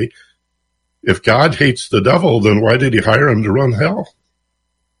say, if God hates the devil, then why did he hire him to run hell?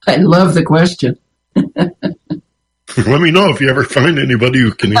 I love the question. Let me know if you ever find anybody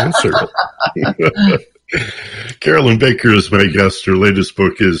who can answer it. Carolyn Baker is my guest. Her latest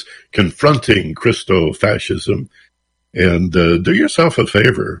book is Confronting Christofascism. And do yourself a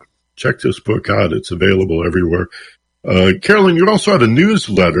favor. Check this book out. It's available everywhere. Carolyn, you also have a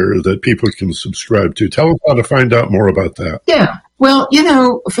newsletter that people can subscribe to. Tell us how to find out more about that. Yeah. Well,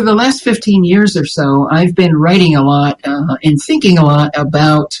 for the last 15 years or so, I've been writing a lot and thinking a lot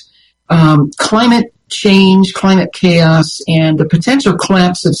about climate change, climate chaos, and the potential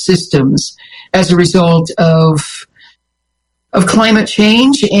collapse of systems as a result of climate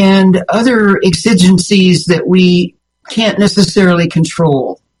change and other exigencies that we can't necessarily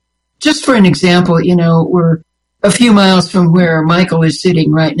control. Just for an example, we're a few miles from where Michael is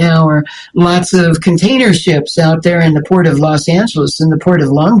sitting right now are lots of container ships out there in the port of Los Angeles and the port of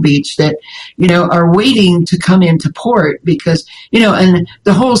Long Beach that, are waiting to come into port because, and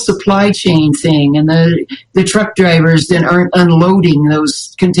the whole supply chain thing and the truck drivers that aren't unloading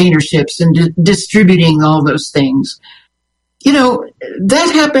those container ships and distributing all those things.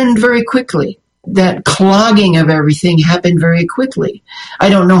 That happened very quickly. That clogging of everything happened very quickly. I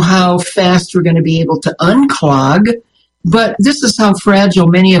don't know how fast we're going to be able to unclog, but this is how fragile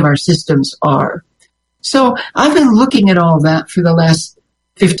many of our systems are. So I've been looking at all that for the last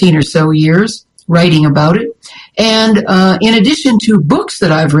 15 or so years, writing about it. And in addition to books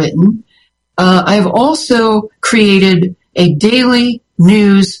that I've written, I've also created a daily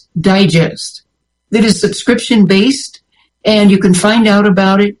news digest that is subscription-based, and you can find out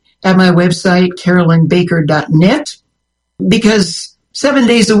about it at my website, carolynbaker.net, because 7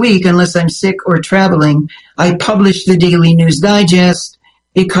 days a week, unless I'm sick or traveling, I publish the Daily News Digest.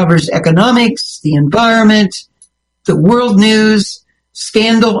 It covers economics, the environment, the world news,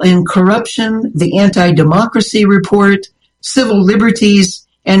 scandal and corruption, the anti-democracy report, civil liberties,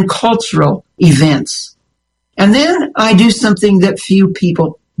 and cultural events. And then I do something that few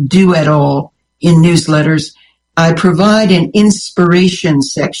people do at all in newsletters. I provide an inspiration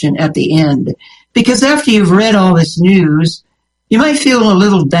section at the end because after you've read all this news, you might feel a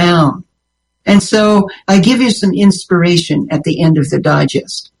little down. And so I give you some inspiration at the end of the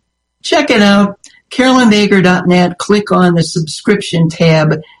digest. Check it out, carolynbaker.net, click on the subscription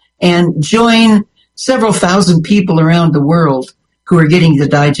tab and join several thousand people around the world who are getting the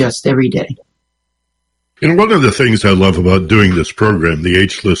digest every day. And one of the things I love about doing this program, the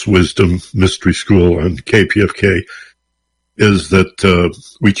Ageless Wisdom Mystery School on KPFK, is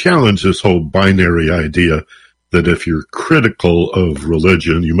that we challenge this whole binary idea that if you're critical of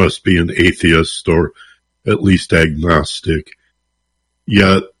religion, you must be an atheist or at least agnostic.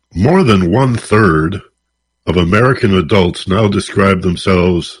 Yet more than 1/3 of American adults now describe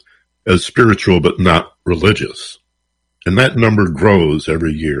themselves as spiritual but not religious. And that number grows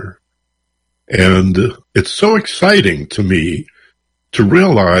every year. And it's so exciting to me to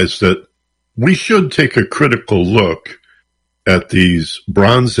realize that we should take a critical look at these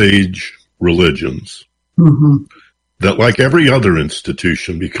Bronze Age religions that, like every other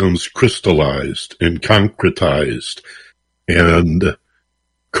institution, becomes crystallized and concretized and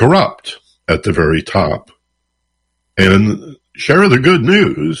corrupt at the very top. And share the good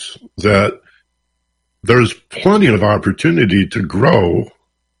news that there's plenty of opportunity to grow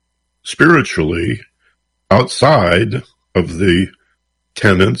spiritually outside of the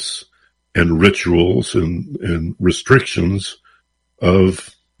tenets and rituals and restrictions of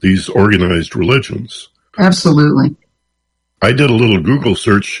these organized religions. Absolutely. I did a little Google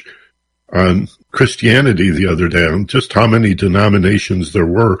search on Christianity the other day on just how many denominations there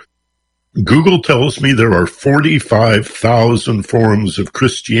were. Google tells me there are 45,000 forms of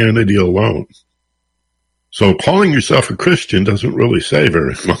Christianity alone. So calling yourself a Christian doesn't really say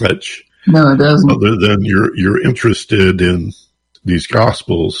very much. No, it doesn't. Other than you're interested in these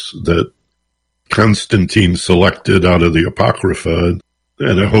Gospels that Constantine selected out of the Apocrypha.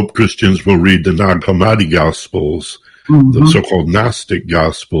 And I hope Christians will read the Nag Hammadi Gospels, the so-called Gnostic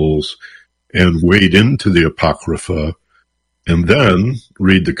Gospels, and wade into the Apocrypha, and then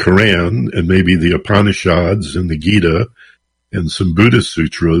read the Quran and maybe the Upanishads and the Gita and some Buddhist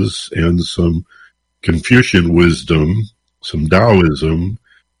sutras and some Confucian wisdom, some Taoism,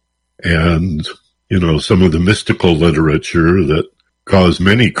 and, some of the mystical literature that caused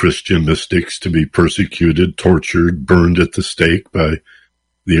many Christian mystics to be persecuted, tortured, burned at the stake by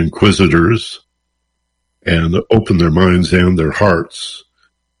the inquisitors, and open their minds and their hearts.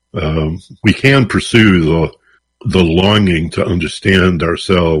 We can pursue the longing to understand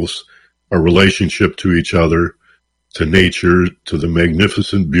ourselves, our relationship to each other, to nature, to the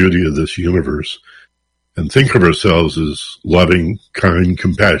magnificent beauty of this universe, and think of ourselves as loving, kind,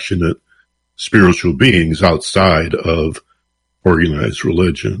 compassionate, spiritual beings outside of organized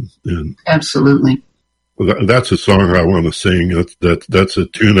religion. And absolutely. That's a song I want to sing. That's a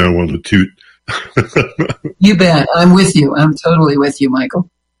tune I want to toot. You bet. I'm with you. I'm totally with you, Michael.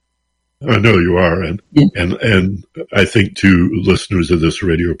 I know you are, and I think to listeners of this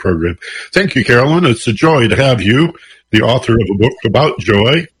radio program. Thank you, Carolyn. It's a joy to have you, the author of a book about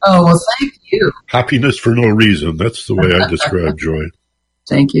joy. Oh, well, thank you. Happiness for no reason. That's the way I describe joy.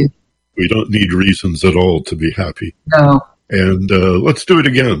 Thank you. We don't need reasons at all to be happy. No. And let's do it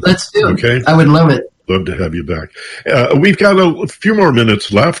again. Let's do it. Okay? I would love it. Love to have you back. We've got a few more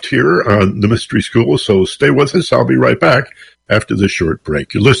minutes left here on the Mystery School, so stay with us. I'll be right back after this short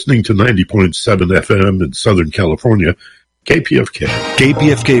break. You're listening to 90.7 FM in Southern California, KPFK.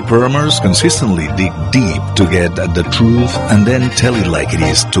 KPFK programmers consistently dig deep to get at the truth and then tell it like it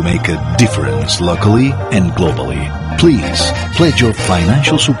is to make a difference locally and globally. Please pledge your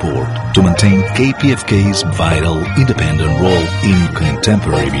financial support to maintain KPFK's vital independent role in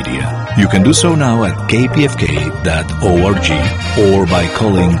contemporary media. You can do so now at kpfk.org or by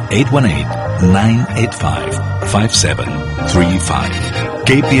calling 818-985-5735.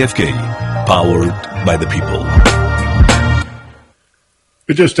 KPFK, powered by the people.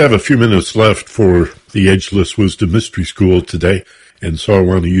 We just have a few minutes left for the Ageless Wisdom Mystery School today, and so I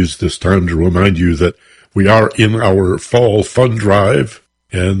want to use this time to remind you that we are in our fall fund drive,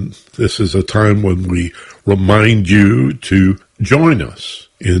 and this is a time when we remind you to join us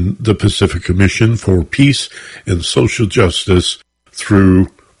in the Pacifica Mission for peace and social justice through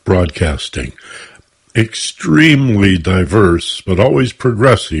broadcasting. Extremely diverse, but always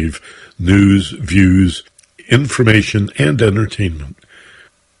progressive news, views, information, and entertainment.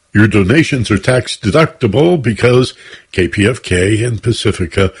 Your donations are tax deductible because KPFK and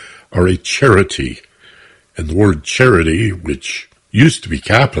Pacifica are a charity. And the word charity, which used to be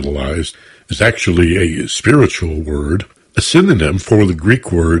capitalized, is actually a spiritual word, a synonym for the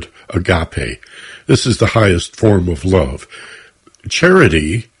Greek word agape. This is the highest form of love.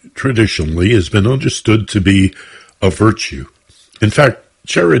 Charity, traditionally, has been understood to be a virtue. In fact,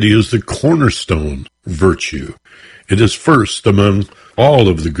 charity is the cornerstone virtue. It is first among all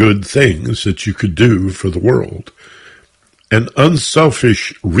of the good things that you could do for the world. An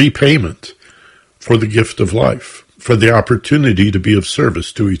unselfish repayment for the gift of life, for the opportunity to be of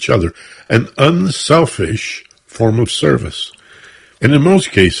service to each other. An unselfish form of service. And in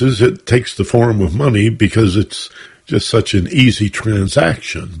most cases, it takes the form of money because it's just such an easy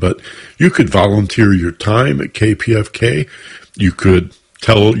transaction. But you could volunteer your time at KPFK. You could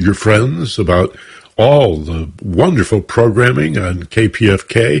tell your friends about all the wonderful programming on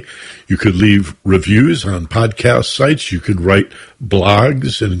KPFK. You could leave reviews on podcast sites. You could write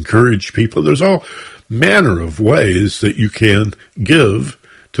blogs and encourage people. There's all manner of ways that you can give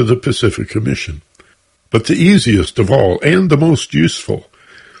to the Pacific Commission. But the easiest of all, and the most useful,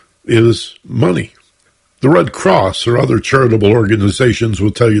 is money. The Red Cross or other charitable organizations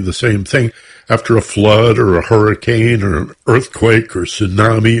will tell you the same thing. After a flood or a hurricane or an earthquake or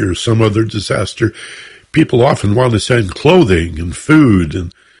tsunami or some other disaster, people often want to send clothing and food,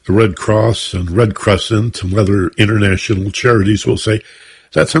 and the Red Cross and Red Crescent and other international charities will say,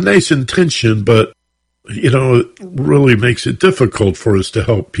 that's a nice intention, but, it really makes it difficult for us to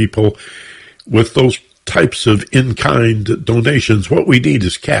help people with those types of in-kind donations. What we need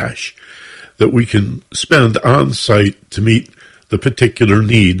is cash that we can spend on site to meet the particular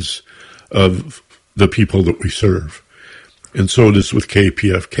needs of the people that we serve. And so it is with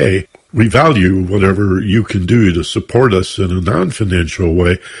KPFK. We value whatever you can do to support us in a non-financial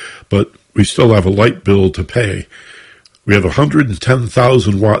way, but we still have a light bill to pay. We have a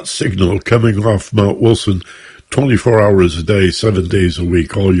 110,000-watt signal coming off Mount Wilson 24 hours a day, 7 days a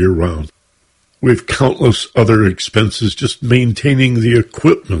week, all year round. We have countless other expenses just maintaining the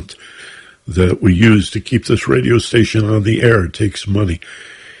equipment that we use to keep this radio station on the air. It takes money.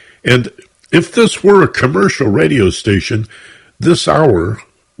 And if this were a commercial radio station, this hour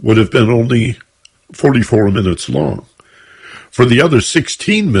would have been only 44 minutes long. For the other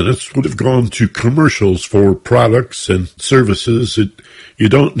 16 minutes would have gone to commercials for products and services that you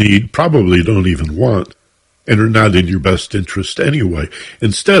don't need, probably don't even want, and are not in your best interest anyway.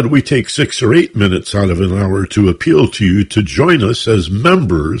 Instead, we take 6 or 8 minutes out of an hour to appeal to you to join us as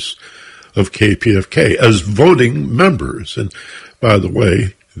members of KPFK, as voting members. And by the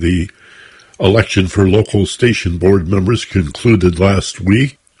way, the election for local station board members concluded last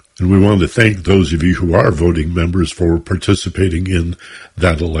week, and we want to thank those of you who are voting members for participating in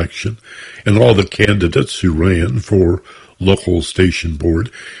that election, and all the candidates who ran for local station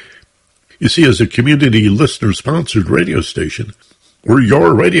board. You see, as a community listener-sponsored radio station, we're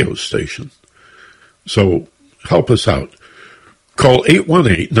your radio station. So help us out. Call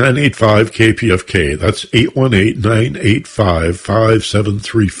 818-985-KPFK. That's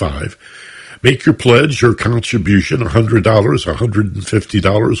 818-985-5735. Make your pledge or contribution, $100,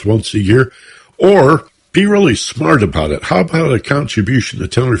 $150 once a year, or be really smart about it. How about a contribution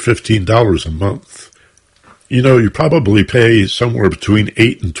of $10 or $15 a month? You probably pay somewhere between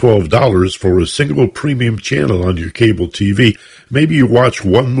 $8 and $12 for a single premium channel on your cable TV. Maybe you watch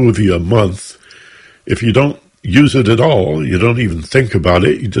one movie a month. If you don't use it at all, you don't even think about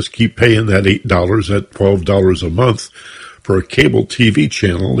it, you just keep paying that $8, that $12 a month for a cable TV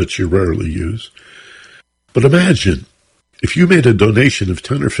channel that you rarely use. But imagine if you made a donation of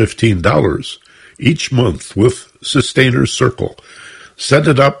 $10 or $15 each month with Sustainers Circle. Set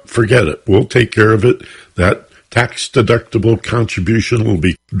it up, forget it. We'll take care of it. That tax-deductible contribution will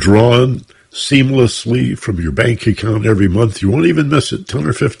be drawn seamlessly from your bank account every month. You won't even miss it, $10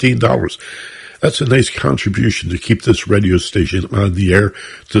 or $15. That's a nice contribution to keep this radio station on the air,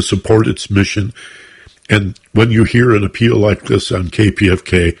 to support its mission. And when you hear an appeal like this on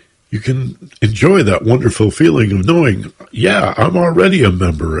KPFK, you can enjoy that wonderful feeling of knowing, yeah, I'm already a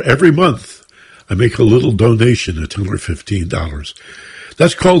member. Every month, I make a little donation of $10 or $15.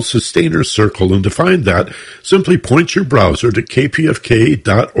 That's called Sustainer Circle, and to find that, simply point your browser to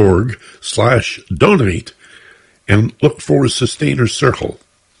kpfk.org/donate and look for Sustainer Circle.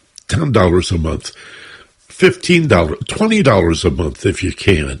 $10 a month, $15, $20 a month if you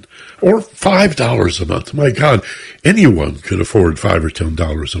can, or $5 a month. My God, anyone can afford $5 or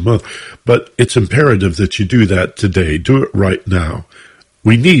 $10 a month, but it's imperative that you do that today. Do it right now.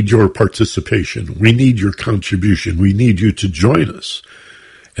 We need your participation. We need your contribution. We need you to join us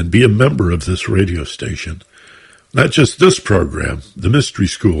and be a member of this radio station. Not just this program, the Mystery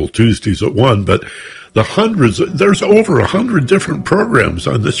School, Tuesdays at 1, but the hundreds, there's over 100 different programs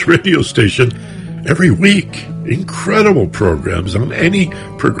on this radio station every week. Incredible programs on any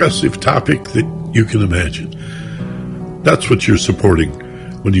progressive topic that you can imagine. That's what you're supporting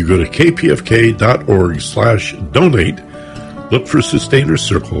when you go to kpfk.org/donate, look for Sustainer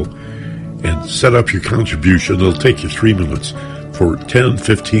Circle, and set up your contribution. It'll take you 3 minutes for $10,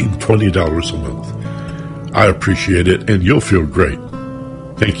 $15, $20 a month. I appreciate it, and you'll feel great.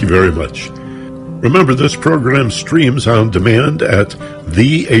 Thank you very much. Remember, this program streams on demand at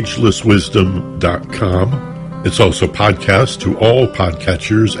theagelesswisdom.com. It's also podcast to all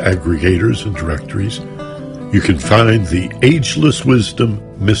podcatchers, aggregators, and directories. you can find the Ageless Wisdom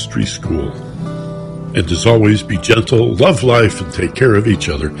Mystery School. And as always, be gentle, love life, and take care of each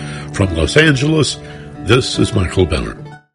other. From Los Angeles, this is Michael Benner.